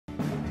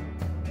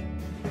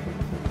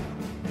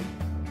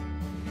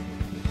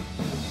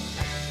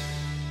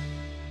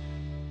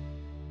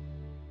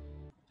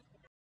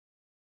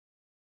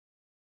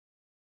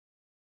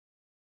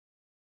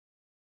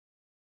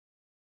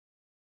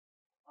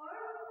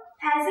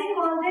as I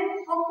call them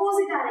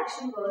opposite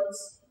direction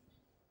words.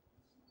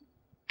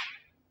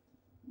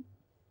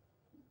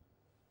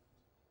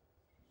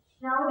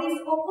 Now these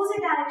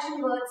opposite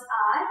direction words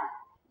are,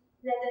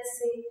 let us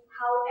say,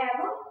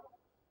 however.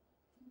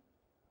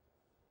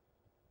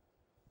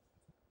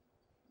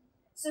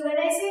 So when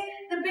I say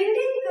the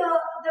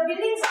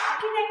building's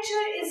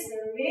architecture is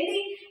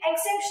really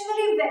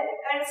exceptionally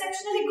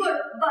good,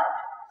 but,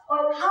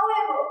 or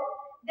however,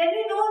 then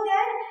we know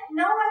that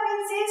now I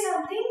will say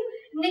something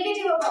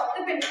negative about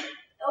the building.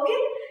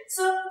 Okay?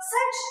 So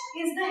such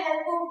is the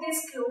help of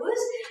these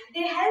clues.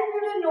 They help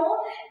you to know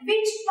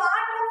which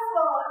part of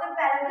the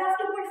paragraph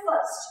to put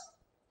first.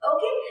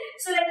 Okay?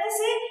 So let us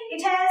say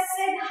it has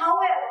said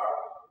however.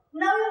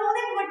 Now you know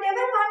that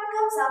whatever part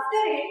comes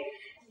after it,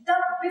 the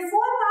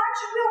before part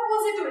should be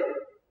opposite to it.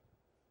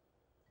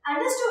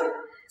 Understood?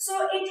 So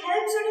it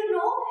helps you to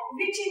know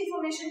which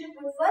information to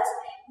put first,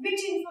 which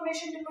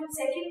information to put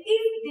second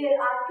if there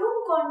are two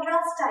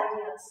contrast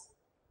ideas.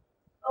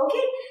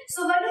 Okay?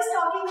 So one is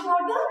talking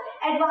about the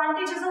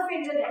advantages of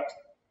internet.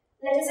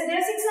 Let us say there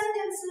are 6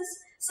 sentences.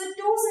 So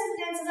 2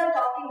 sentences are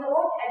talking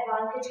about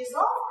advantages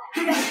of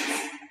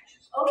banks.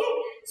 Okay?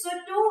 So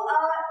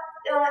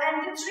and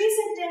the 3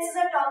 sentences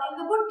are talking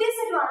about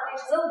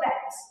disadvantages of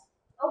banks.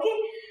 Okay?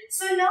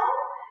 So now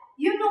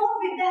you know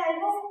with the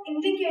help of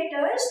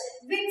indicators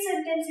which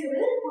sentence you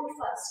will put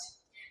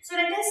first. So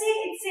let us say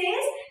it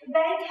says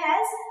bank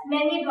has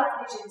many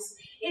advantages.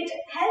 It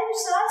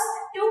helps us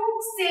to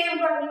save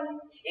money.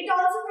 It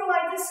also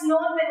provides us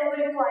loan whenever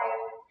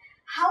required.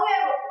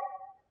 However,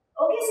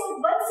 okay, so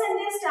one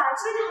sentence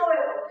starts with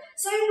however.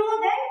 So you know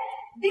that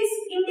this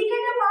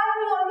indicator part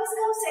will always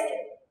come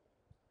second.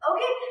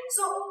 Okay,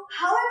 so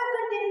however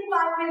containing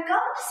part will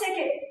come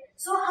second.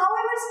 So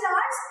however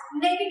starts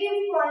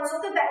negative points of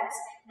the banks.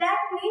 That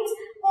means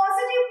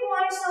positive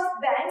points of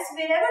banks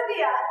wherever they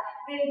are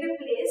will be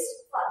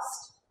placed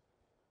first.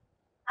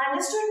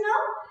 Understood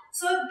now?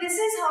 So this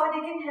is how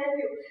they can help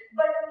you.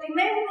 But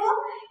remember,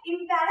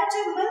 in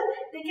Parajumble,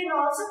 they can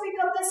also pick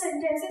up the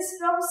sentences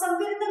from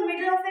somewhere in the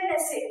middle of an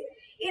essay.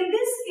 In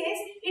this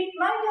case, it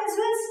might as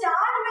well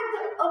start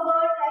with a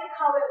word like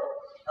however.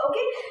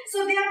 Okay?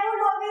 So they are not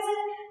always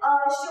a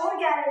sure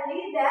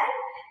guarantee that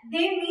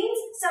they mean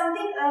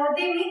something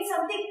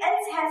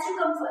else has to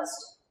come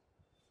first.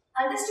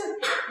 Understood?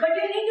 But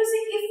you need to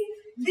see if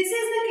this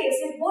is the case,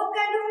 if both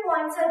kind of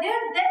points are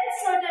there, then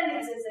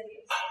certainly this is the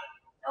case.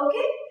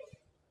 Okay?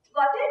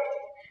 Got it?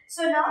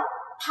 So now,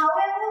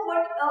 however,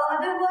 what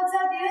other words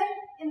are there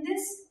in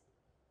this?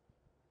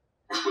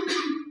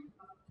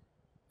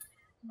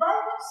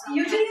 But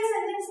usually a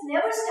sentence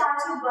never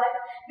starts with but,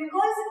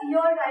 because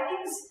your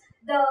writings,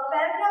 the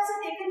paragraphs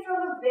are taken from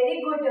a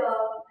very good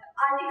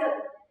article,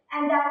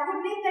 and that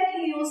would mean that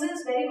he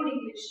uses very good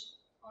English.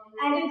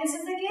 And if this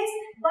is the case,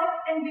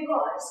 but and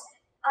because,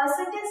 a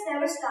sentence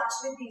never starts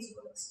with these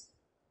words.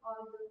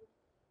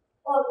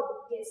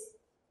 Although, yes.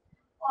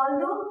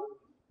 Although,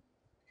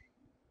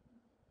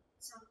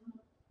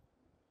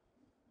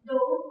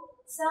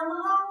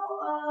 somehow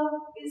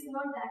is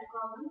not that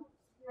common.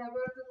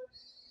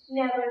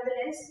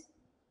 Nevertheless.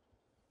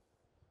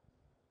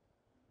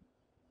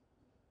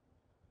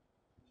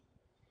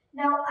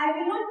 Now, I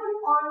will not put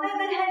on the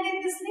other hand in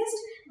this list,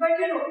 but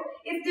you know,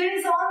 if there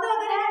is on the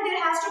other hand,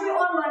 there has to be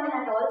on one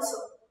hand also.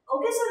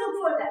 Okay, so look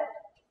for that.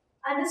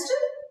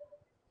 Understood?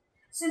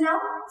 So now,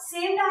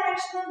 same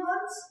directional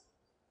words.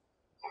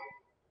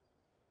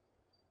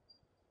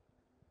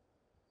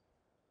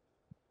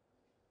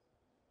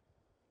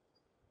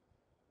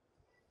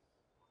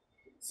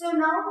 So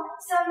now,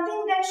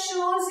 something that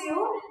shows you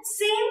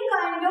same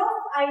kind of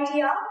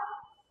idea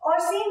or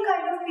same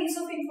kind of piece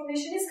of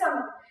information is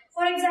coming.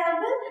 For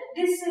example,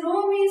 this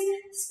room is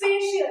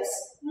spacious.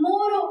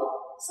 Moreover,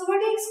 so what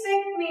do you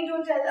expect me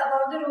to tell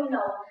about the room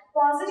now?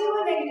 Positive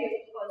or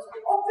negative?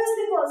 Positive.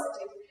 Obviously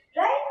positive,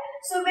 right?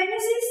 So when you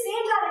see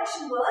same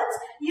direction words,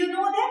 you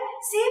know that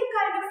same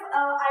kind of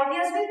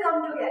ideas will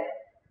come together.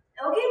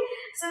 Okay?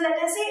 So let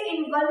us say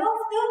in one of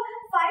the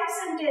 5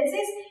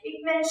 sentences, it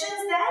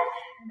mentions that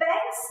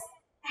banks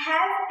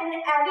have an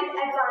added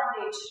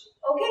advantage.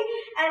 Okay?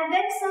 And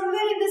then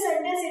somewhere in the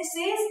sentence it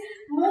says,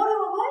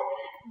 moreover,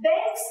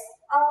 banks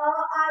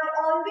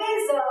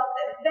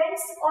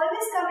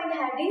always come in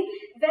handy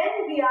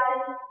when we are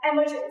in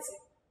emergency.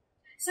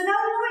 So now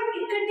you know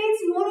it contains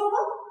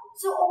moreover.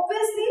 So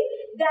obviously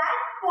that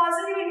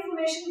positive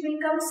information will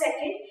come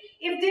second.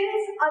 If there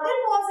is other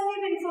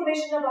positive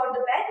information about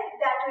the bank,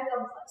 that will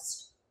come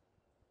first.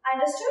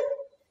 Understood?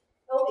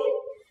 Okay.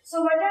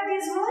 So what are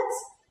these words?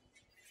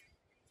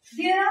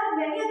 There are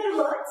many other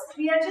words.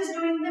 We are just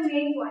doing the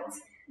main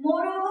points.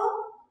 Moreover,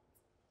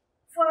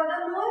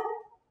 furthermore,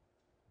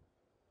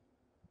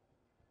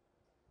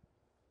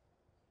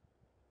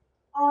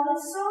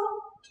 also,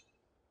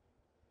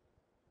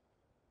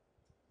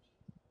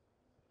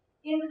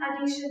 in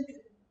addition to.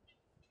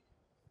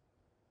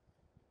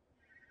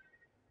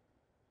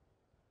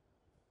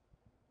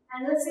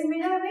 And a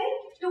similar way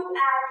to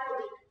add to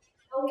it.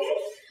 Okay?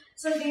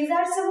 So these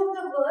are some of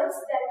the words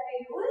that we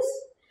use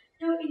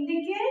to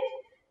indicate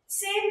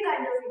Same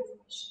kind of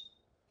information.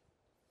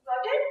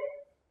 Got it?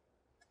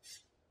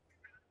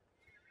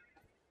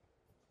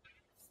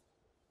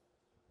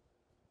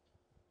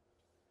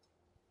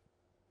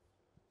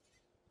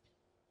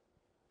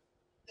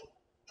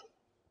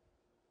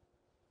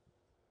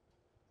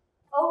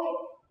 Okay.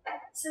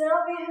 So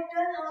now we have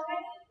done how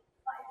many?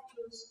 5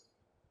 clues.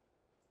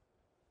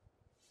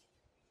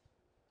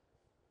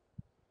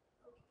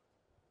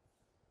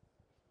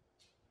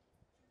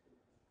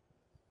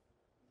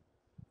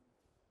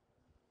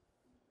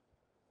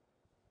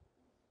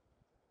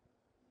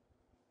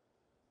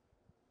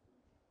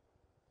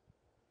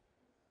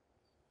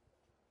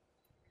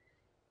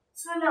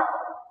 So now,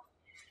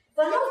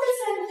 one of the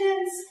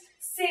sentence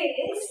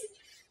says,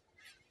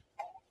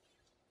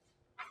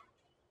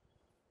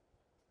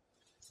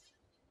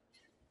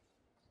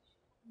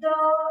 the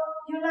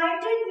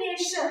United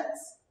Nations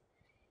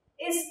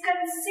is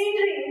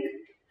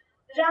considering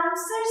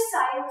Ramsar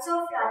sites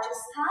of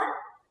Rajasthan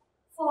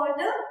for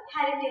the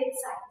heritage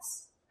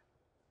sites.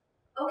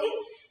 Okay,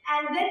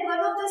 and then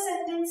one of the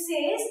sentence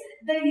says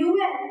the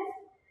UN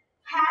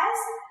has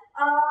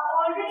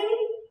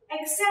already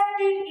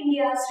accepted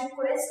India's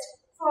request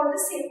for the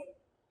same.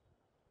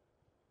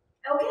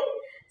 Okay,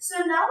 so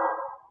now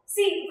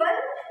see, one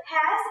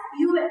has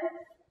UN,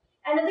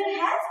 another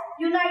has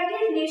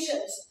United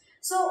Nations.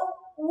 So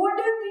what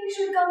do you think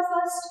should come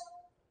first?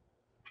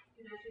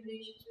 United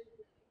Nations.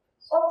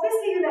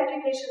 Obviously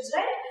United Nations,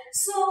 right?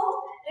 So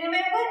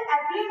remember,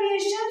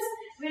 abbreviations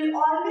will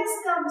always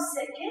come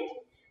second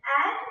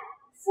and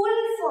full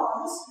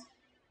forms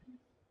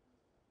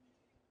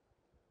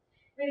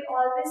will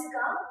always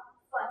come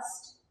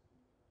first.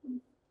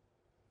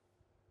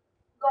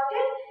 Got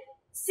it?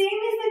 Same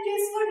is the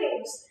case for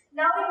names.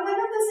 Now in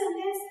one of the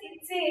sentence it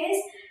says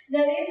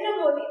Narendra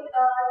Modi,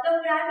 the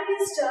Prime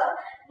Minister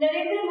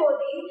Narendra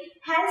Modi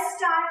has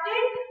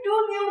started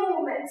 2 new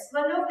movements.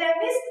 One of them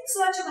is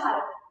Swachh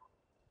Bharat.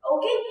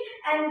 Okay,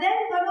 and then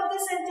one of the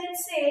sentence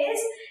says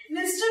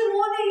Mr.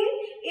 Modi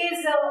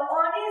is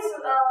on his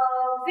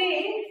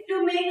way to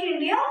make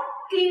India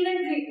clean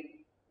and green.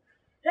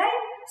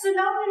 Right? So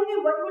now tell me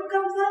what would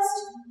come first?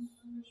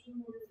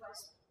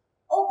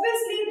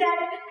 Obviously that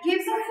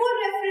gives a full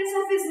reference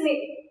of his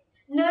name,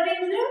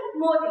 Narendra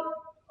Modi.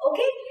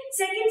 Okay,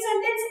 second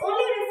sentence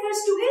only refers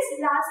to his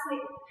last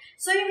name.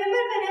 So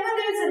remember, whenever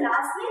there is a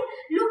last name,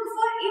 look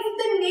for if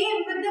the name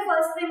with the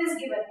first name is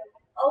given.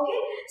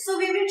 Okay, so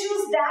we will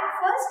choose that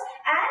first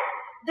and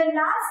the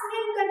last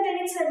name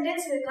containing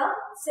sentence will come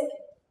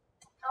second.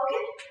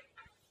 Okay,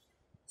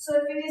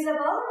 so if it is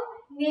about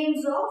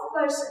names of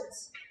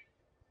persons,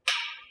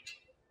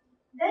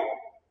 then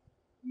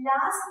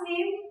last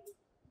name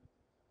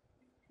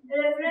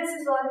reference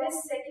is always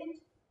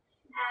second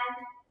and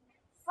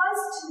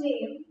first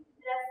name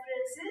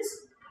reference is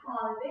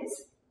always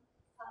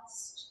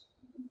first.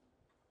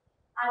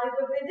 Are you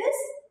good with this?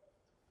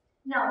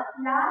 Now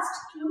last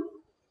clue.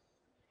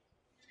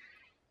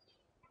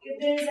 If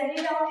there is any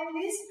doubt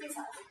in this, please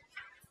ask.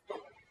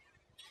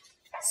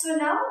 So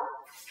now,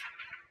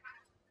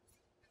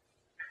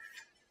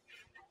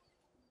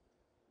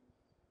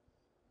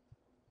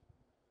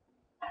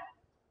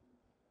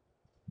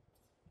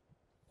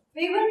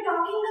 we were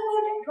talking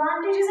about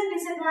advantages and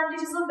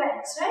disadvantages of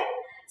banks, right?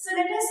 So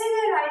let us say we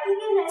are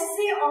writing an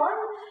essay on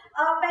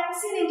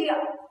banks in India.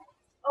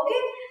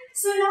 Okay?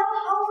 So now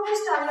how would you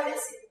start your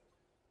essay?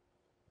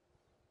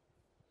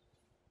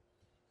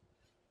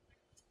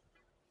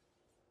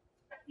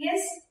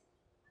 Yes?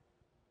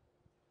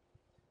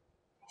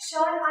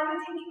 Sean, are you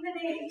thinking the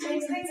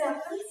names the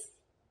examples?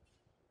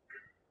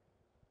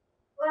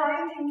 Or are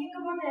you thinking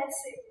about the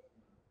essay?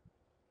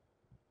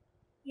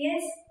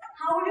 Yes?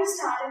 How would you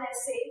start an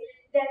essay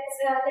that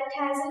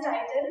has a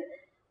title,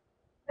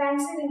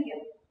 Banks in India?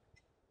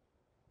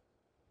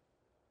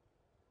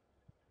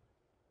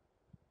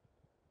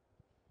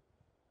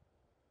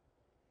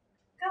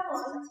 Come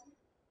on.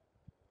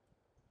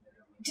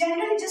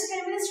 Generally, just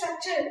tell me the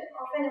structure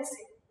of an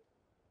essay.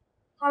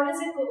 How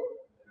does it go?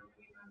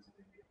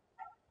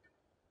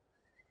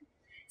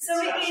 So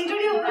we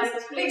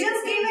introduce, we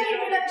just give an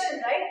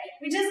introduction, right?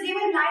 We just give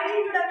a light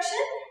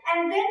introduction,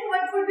 and then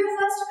what would be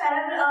first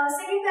paragraph,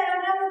 second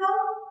paragraph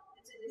about?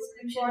 It's a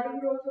description.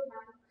 Roles of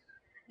banks.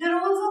 The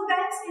roles of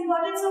banks,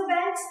 importance of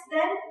banks,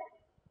 then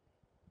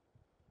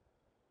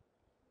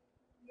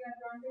The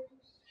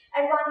advantages.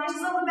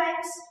 Advantages of the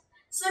banks.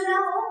 So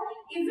now,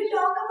 if we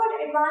talk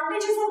about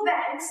advantages of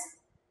banks,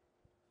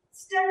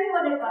 tell me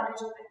one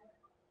advantage of banks.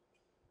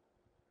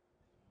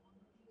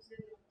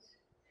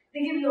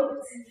 They give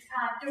loans.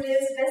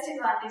 Today's best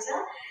advantage.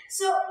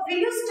 So,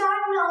 will you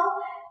start now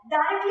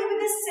directly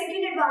with the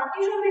second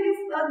advantage, or will you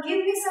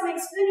give me some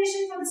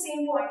explanation for the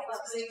same point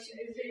first?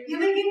 You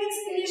will give me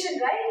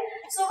explanation, right?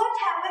 So, what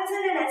happens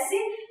in an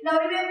essay? Now,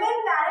 remember,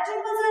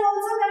 parajumbles are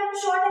also kind of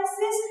short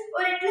essays,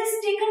 or at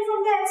least taken from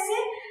the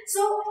essay.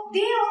 So,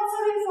 they also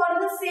will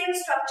follow the same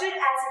structure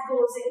as it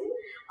goes in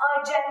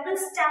a general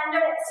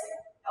standard essay.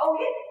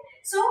 Okay?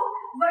 So,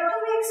 what do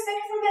we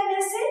expect from an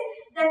essay?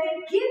 That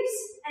it gives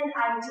an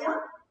idea,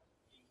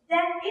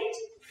 then it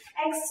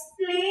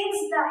explains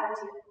the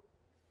idea.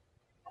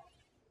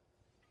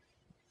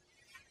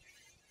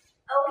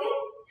 Okay,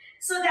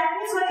 so that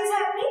means what is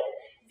happening?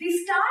 We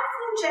start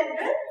from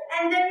general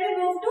and then we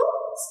move to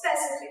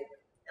specific.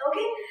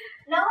 Okay,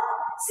 now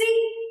see,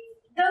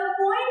 the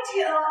point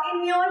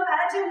in your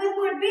Parajumble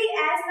could be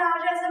as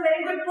large as a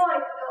very good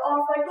point of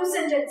 2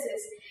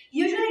 sentences.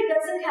 Usually it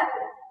doesn't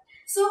happen.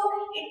 So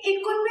it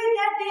could be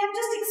that they have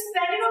just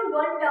expanded on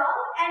one term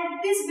and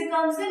this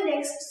becomes the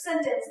next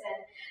sentence then.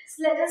 So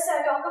let us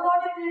talk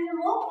about it a little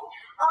more.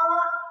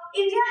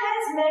 India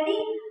has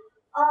many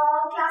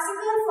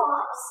classical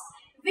forms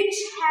which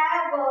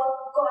have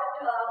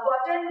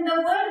gotten the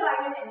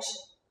worldwide attention.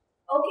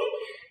 Okay,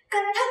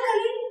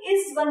 Kathakali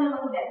is one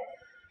among them.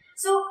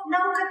 So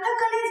now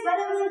Kathakali is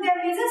one among them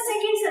is a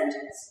second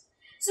sentence.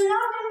 So now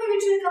tell me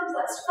which will come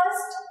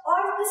first or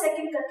the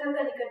second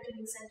Kathakali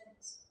continuing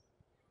sentence.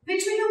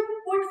 Which will you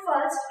put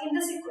first in the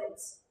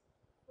sequence?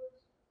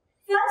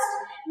 First.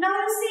 Now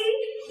you see,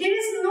 there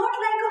is not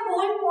like a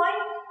whole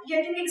point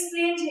getting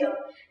explained here.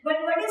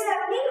 But what is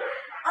happening?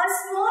 A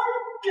small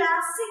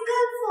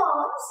classical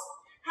forms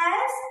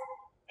has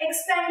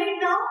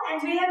expanded now and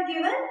we have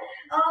given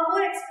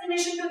more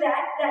explanation to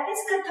that. That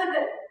is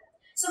Kathakali.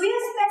 So we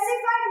have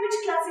specified which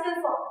classical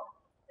form,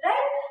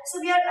 right?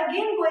 So we are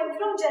again going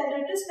from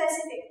general to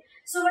specific.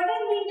 So what I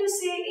mean to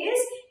say is,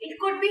 it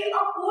could be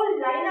a whole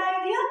line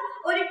idea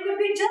or it could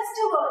be just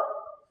a word.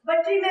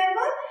 But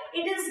remember,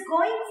 it is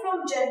going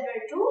from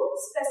general to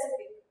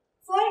specific.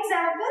 For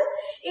example,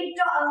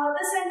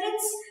 the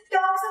sentence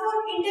talks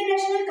about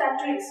international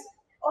countries,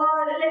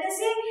 or let us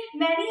say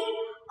many,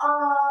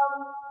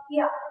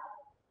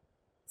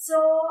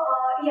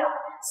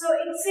 So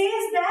it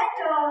says that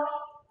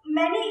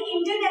many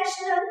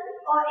international,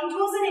 it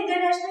was an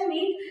international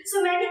meet,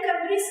 so many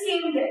countries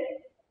came there.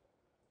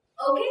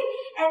 Okay,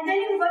 and then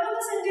in one of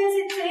the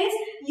sentences it says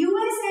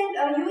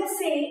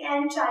USA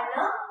and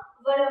China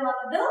were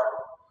among the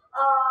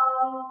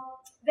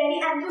very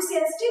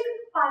enthusiastic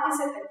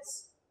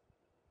participants.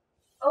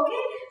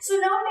 Okay, so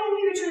now tell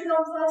me which will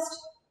come first.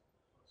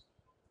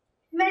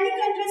 Many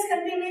countries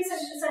continuing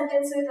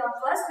sentence will come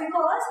first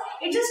because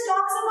it just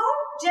talks about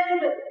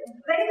general,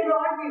 very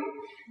broad view.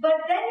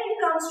 But then it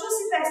comes to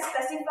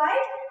specified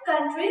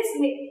countries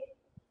name.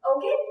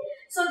 Okay,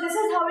 so this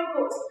is how it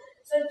goes.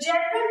 So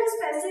general to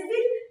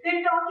specific, we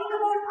are talking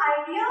about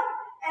idea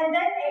and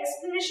then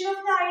explanation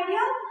of the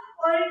idea,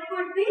 or it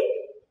could be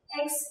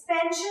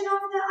expansion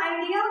of the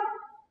idea,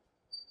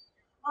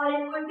 or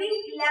it could be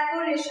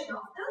elaboration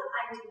of the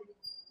idea.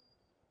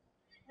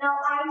 Now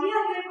idea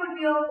here could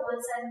be a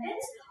whole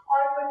sentence or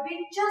it could be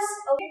just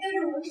the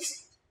rules.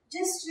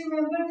 Just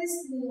remember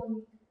this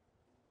only.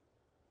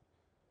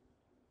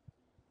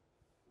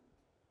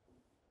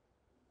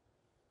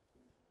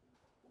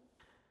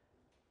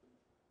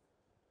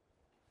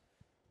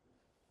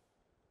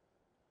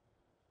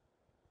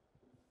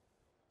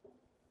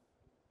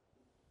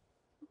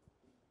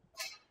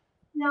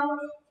 Now,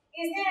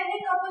 is there any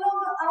couple on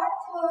the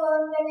earth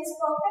that is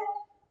perfect?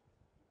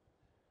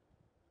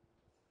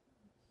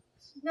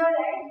 No,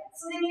 right?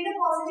 So they need a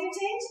positive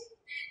change.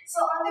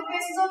 So on the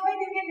basis of it,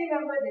 you can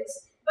remember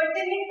this. But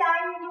they need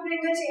time to bring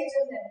a change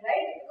in them,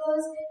 right?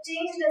 Because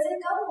change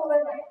doesn't come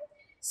overnight.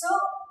 So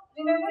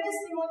remember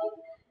this mnemonic: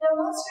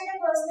 demonstrate a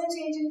personal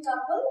change in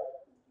couple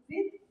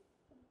with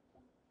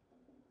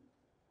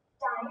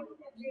time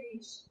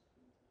abbreviation.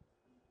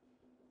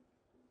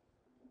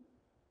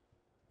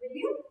 Will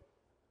you?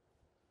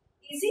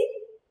 Easy?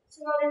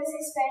 So now let us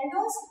expand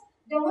those.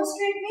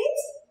 Demonstrate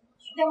means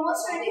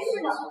demonstrative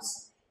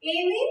pronouns. A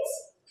means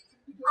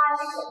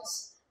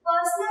articles.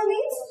 Personal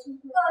means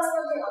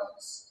personal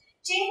pronouns.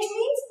 Change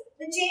means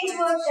the change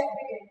words that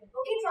we get.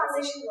 Okay,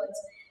 transition words.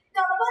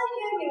 Couple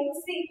here means,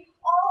 see,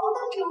 all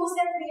the clues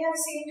that we have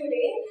seen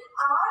today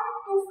are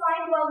to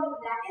find one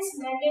thing, that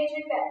is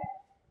mandatory pair.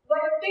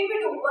 What did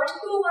we do? 1, 2,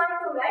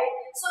 1, 2, right?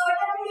 So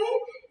what are we doing?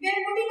 We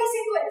are putting a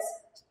sequence.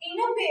 In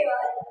a pair,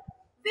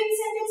 which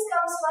sentence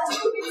comes first,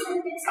 which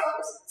sentence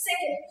comes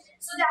second.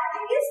 So that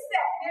thing is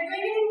pair. We are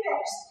doing it in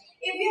pairs.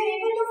 If we are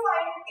able to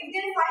find, if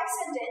there are 5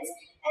 sentences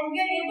and we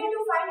are able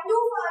to find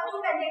two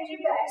mandatory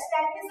pairs,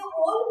 that means the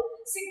whole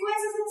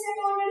sequence is set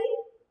already,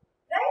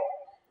 right?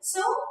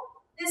 So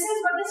this is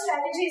what the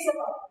strategy is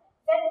about.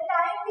 Then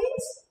time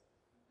means,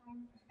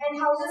 and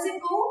how does it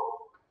go?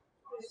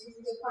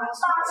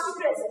 Past to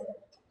present.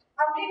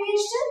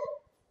 Abbreviation,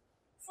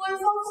 full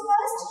forms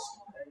first,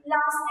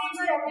 last names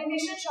or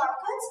abbreviation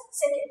shortcuts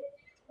second.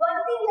 One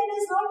thing that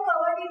is not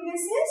covered in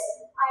this is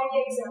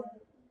idea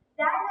example.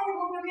 That I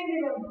hope you can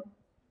remember.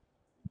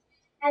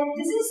 And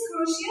this is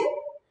crucial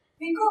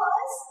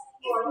because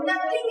if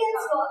nothing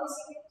else works,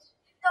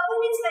 couple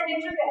means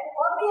mandatory pair.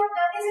 All we have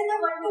done is in the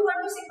 1 to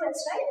 1 to sequence,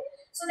 right?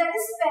 So that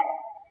is pair.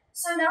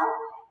 So now,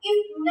 if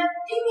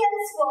nothing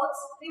else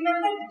works,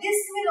 remember this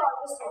will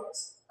always work.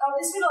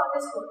 This will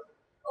always work.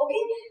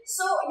 Okay?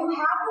 So you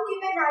have to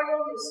keep an eye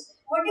on this.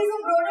 What is the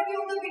broader view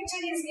of the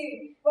picture he is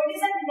giving? What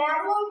is a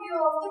narrower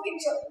view of the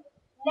picture?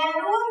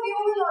 Narrower view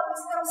will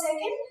always come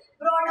second.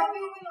 Broader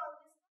view will always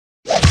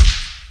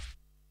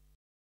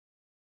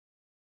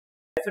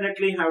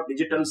definitely have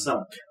digital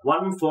sum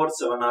 1, 4,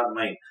 7 or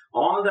 9.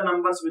 All the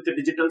numbers with the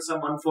digital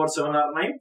sum 1, 4, 7 or 9